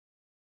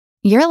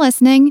You're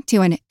listening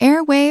to an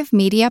Airwave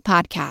Media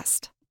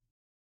Podcast.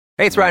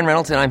 Hey, it's Ryan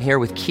Reynolds, and I'm here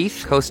with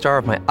Keith, co-star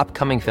of my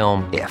upcoming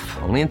film, If,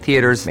 only in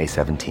theaters May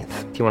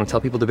 17th. Do you want to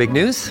tell people the big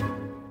news?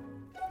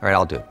 All right,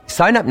 I'll do it.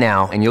 Sign up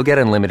now and you'll get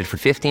unlimited for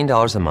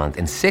 $15 a month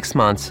and 6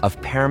 months of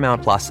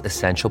Paramount Plus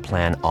Essential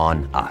Plan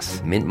on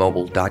us.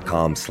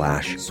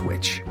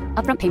 MintMobile.com/switch.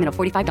 Upfront payment of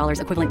 $45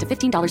 equivalent to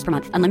 $15 per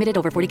month. Unlimited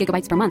over 40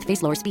 gigabytes per month.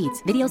 Face lower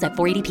speeds. Videos at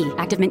 480p.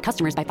 Active Mint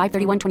customers by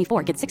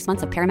 531.24 get 6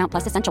 months of Paramount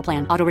Plus Essential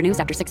Plan. Auto renews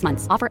after 6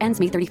 months. Offer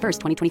ends May 31st,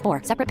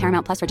 2024. Separate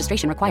Paramount Plus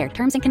registration required.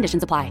 Terms and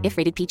conditions apply if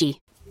rated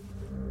PG.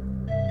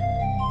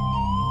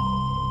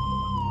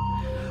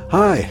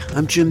 Hi,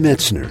 I'm Jim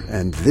Metzner,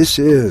 and this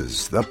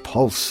is The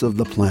Pulse of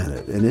the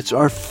Planet, and it's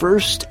our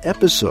first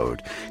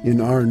episode in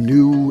our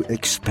new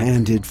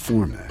expanded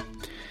format.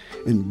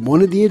 And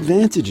one of the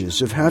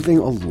advantages of having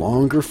a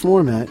longer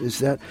format is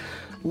that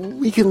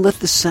we can let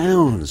the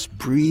sounds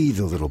breathe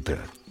a little bit.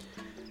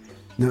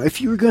 Now, if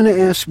you were going to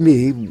ask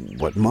me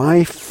what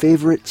my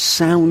favorite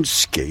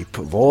soundscape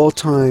of all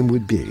time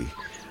would be,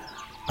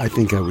 I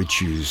think I would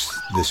choose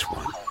this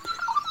one.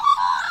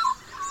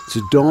 It's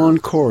a dawn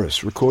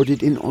chorus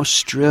recorded in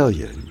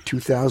Australia in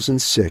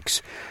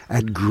 2006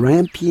 at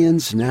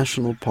Grampians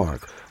National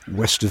Park,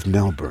 west of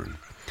Melbourne.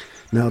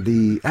 Now,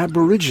 the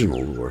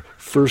Aboriginal or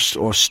first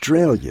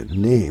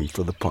Australian name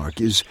for the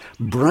park is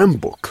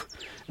Brambook,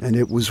 and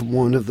it was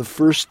one of the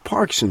first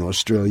parks in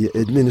Australia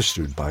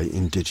administered by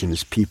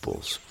Indigenous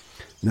peoples.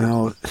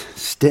 Now,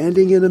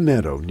 standing in a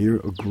meadow near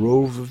a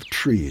grove of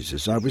trees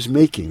as I was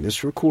making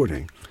this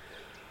recording,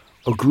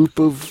 a group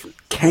of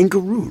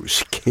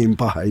kangaroos came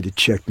by to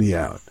check me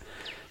out.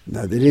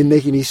 Now, they didn't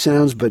make any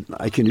sounds, but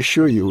I can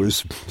assure you it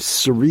was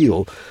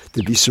surreal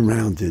to be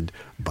surrounded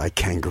by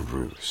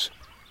kangaroos.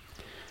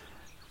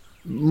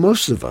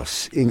 Most of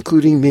us,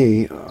 including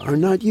me, are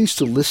not used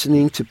to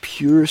listening to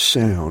pure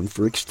sound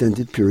for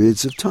extended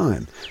periods of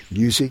time.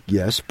 Music,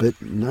 yes,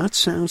 but not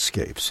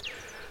soundscapes.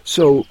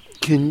 So,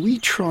 can we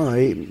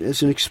try,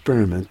 as an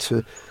experiment,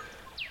 to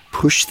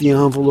push the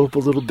envelope a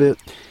little bit?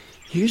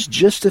 Here's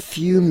just a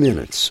few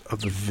minutes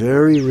of a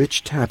very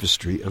rich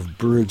tapestry of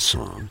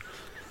birdsong,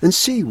 and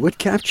see what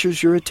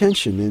captures your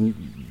attention and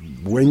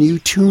when you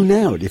tune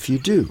out, if you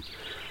do.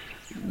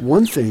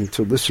 One thing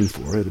to listen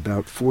for at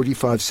about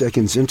 45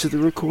 seconds into the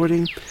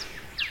recording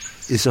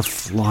is a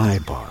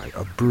flyby,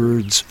 a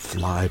bird's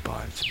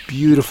flyby. It's a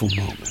beautiful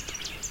moment.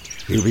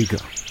 Here we go.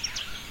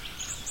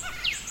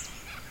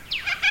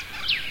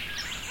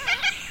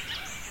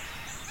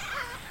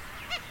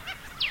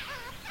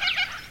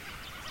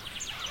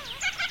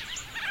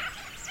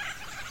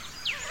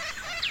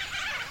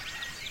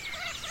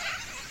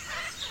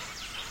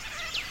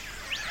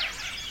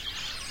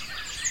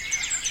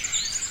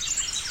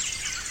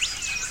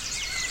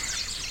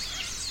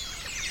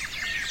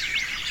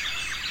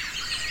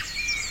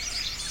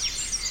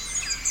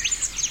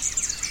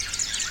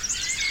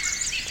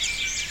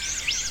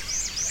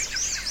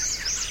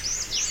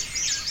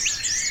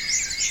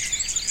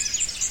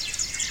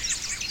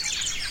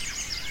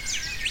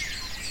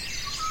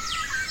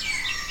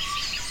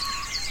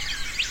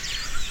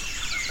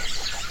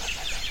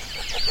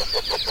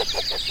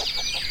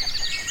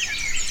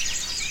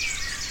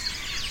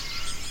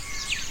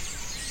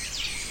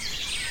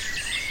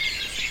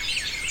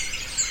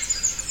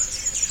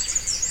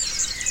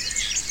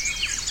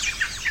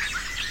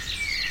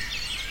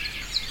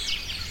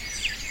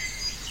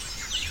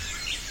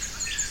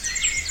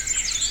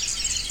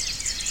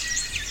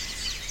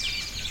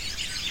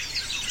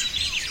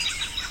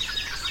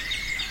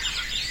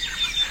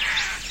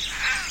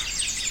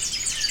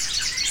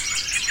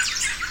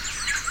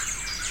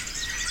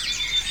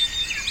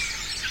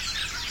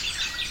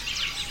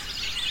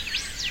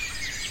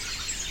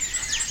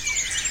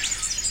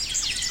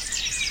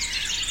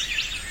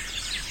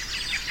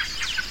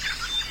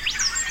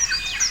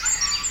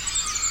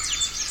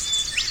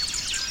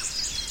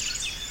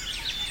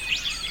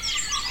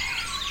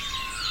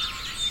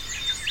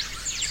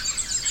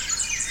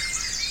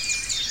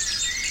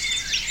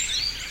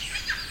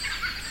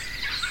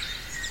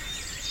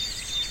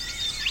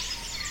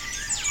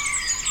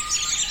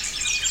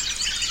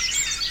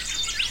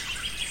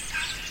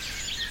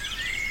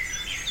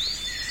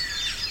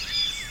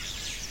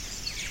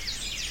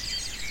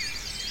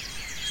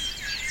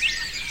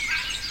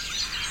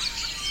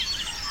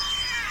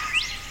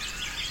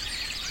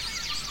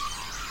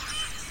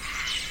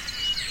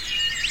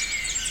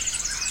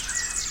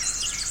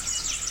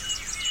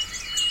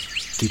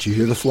 Did you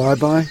hear the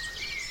flyby?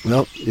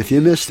 Well, if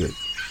you missed it,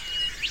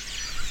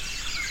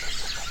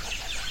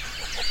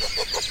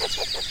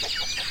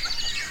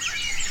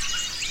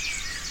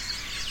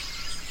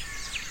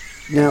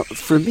 now,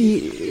 for me,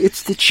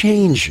 it's the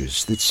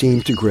changes that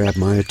seem to grab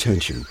my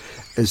attention,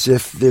 as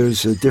if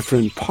there's a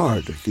different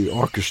part of the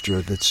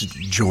orchestra that's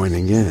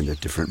joining in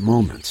at different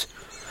moments.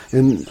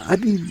 And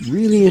I'd be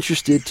really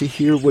interested to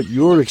hear what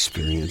your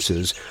experience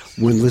is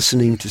when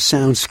listening to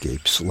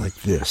soundscapes like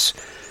this.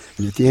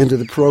 And at the end of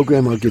the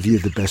program, I'll give you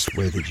the best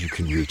way that you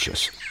can reach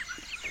us.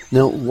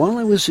 Now, while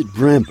I was at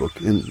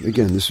Brambook, and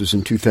again, this was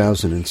in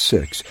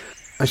 2006,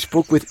 I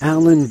spoke with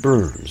Alan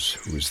Burns,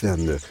 who was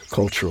then the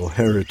Cultural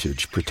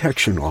Heritage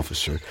Protection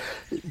Officer,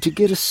 to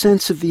get a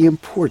sense of the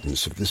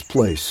importance of this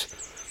place.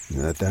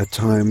 At that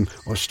time,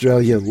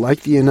 Australia,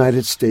 like the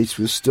United States,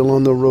 was still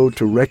on the road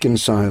to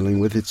reconciling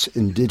with its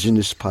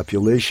indigenous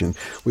population,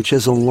 which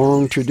has a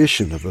long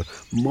tradition of a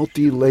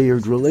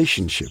multi-layered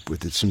relationship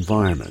with its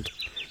environment.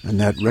 And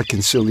that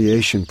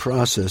reconciliation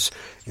process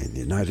in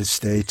the United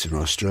States and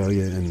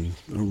Australia and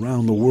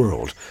around the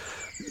world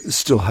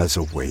still has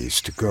a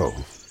ways to go.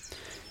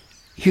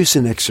 Here's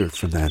an excerpt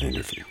from that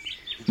interview.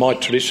 My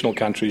traditional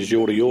country is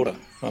Yorta Yorta.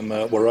 I'm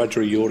a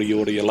Wiradjuri Yorta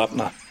Yorta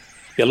Yalupna.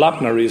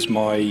 Yalupna is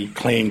my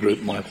clan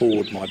group, my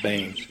horde, my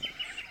band.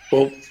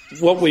 Well,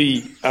 what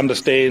we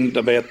understand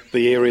about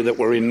the area that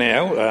we're in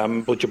now,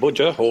 Budja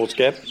Budja, Halls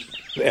Gap,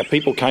 our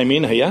people came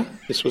in here.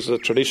 This was a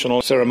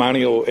traditional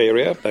ceremonial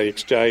area. They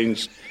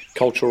exchanged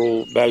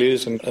cultural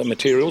values and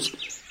materials.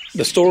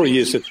 The story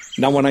is that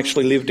no one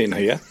actually lived in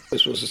here.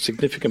 This was a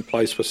significant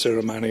place for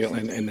ceremonial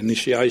and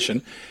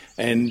initiation.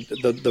 And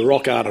the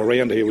rock art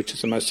around here, which is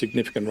the most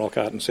significant rock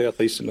art in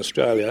southeastern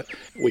Australia,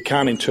 we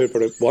can't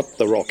interpret what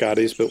the rock art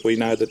is, but we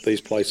know that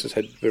these places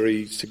had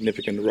very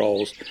significant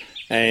roles,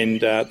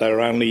 and they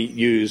were only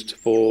used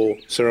for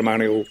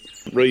ceremonial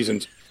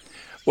reasons.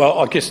 Well,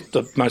 I guess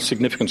the most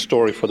significant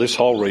story for this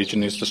whole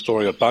region is the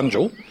story of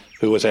Bunjil,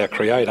 who was our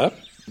creator.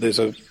 There's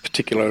a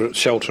particular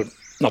shelter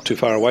not too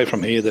far away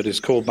from here that is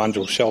called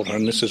Bunjil Shelter,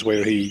 and this is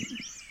where he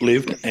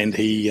lived, and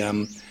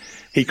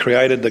he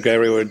created the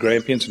Garryoid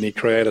Grampians, and he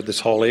created this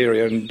whole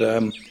area. And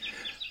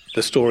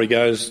the story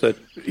goes that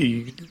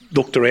he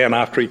looked around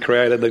after he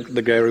created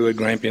the Garryoid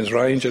Grampians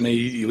range, and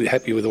he was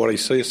happy with what he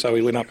saw, so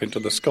he went up into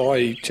the sky.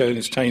 He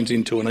changed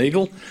into an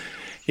eagle.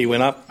 He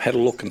went up, had a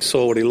look and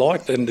saw what he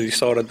liked, and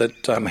decided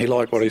that he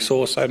liked what he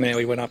saw, so now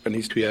he went up and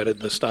he's created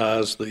the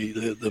stars,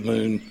 the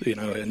moon,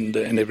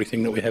 and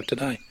everything that we have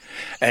today.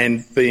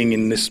 And being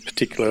in this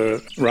particular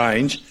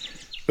range,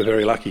 we're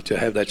very lucky to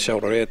have that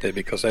shelter out there,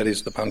 because that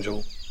is the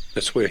Bunjil.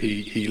 That's where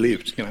he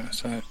lived,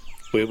 so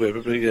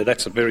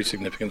that's a very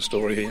significant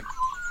story here.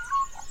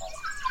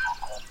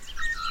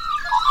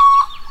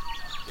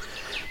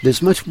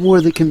 There's much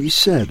more that can be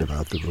said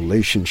about the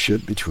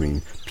relationship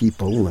between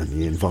people and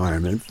the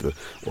environment, the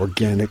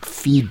organic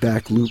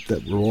feedback loop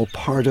that we're all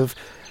part of,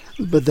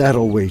 but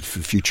that'll wait for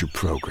future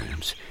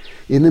programs.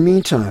 In the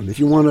meantime, if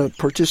you want to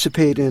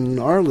participate in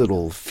our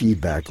little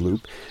feedback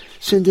loop,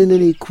 send in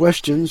any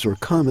questions or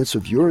comments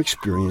of your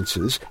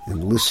experiences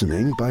in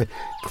listening by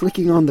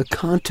clicking on the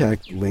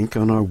contact link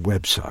on our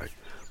website,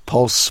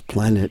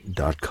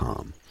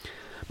 pulseplanet.com.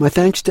 My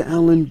thanks to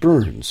Alan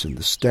Burns and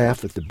the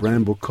staff at the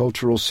Bramble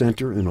Cultural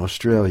Centre in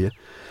Australia.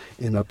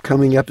 In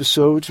upcoming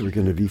episodes, we're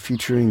going to be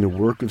featuring the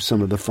work of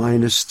some of the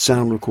finest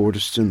sound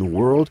recordists in the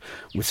world,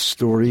 with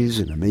stories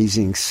and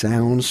amazing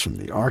sounds from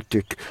the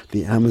Arctic,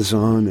 the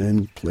Amazon,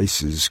 and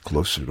places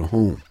closer to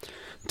home.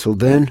 Until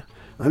then,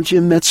 I'm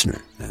Jim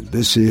Metzner, and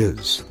this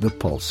is The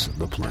Pulse of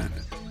the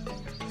Planet.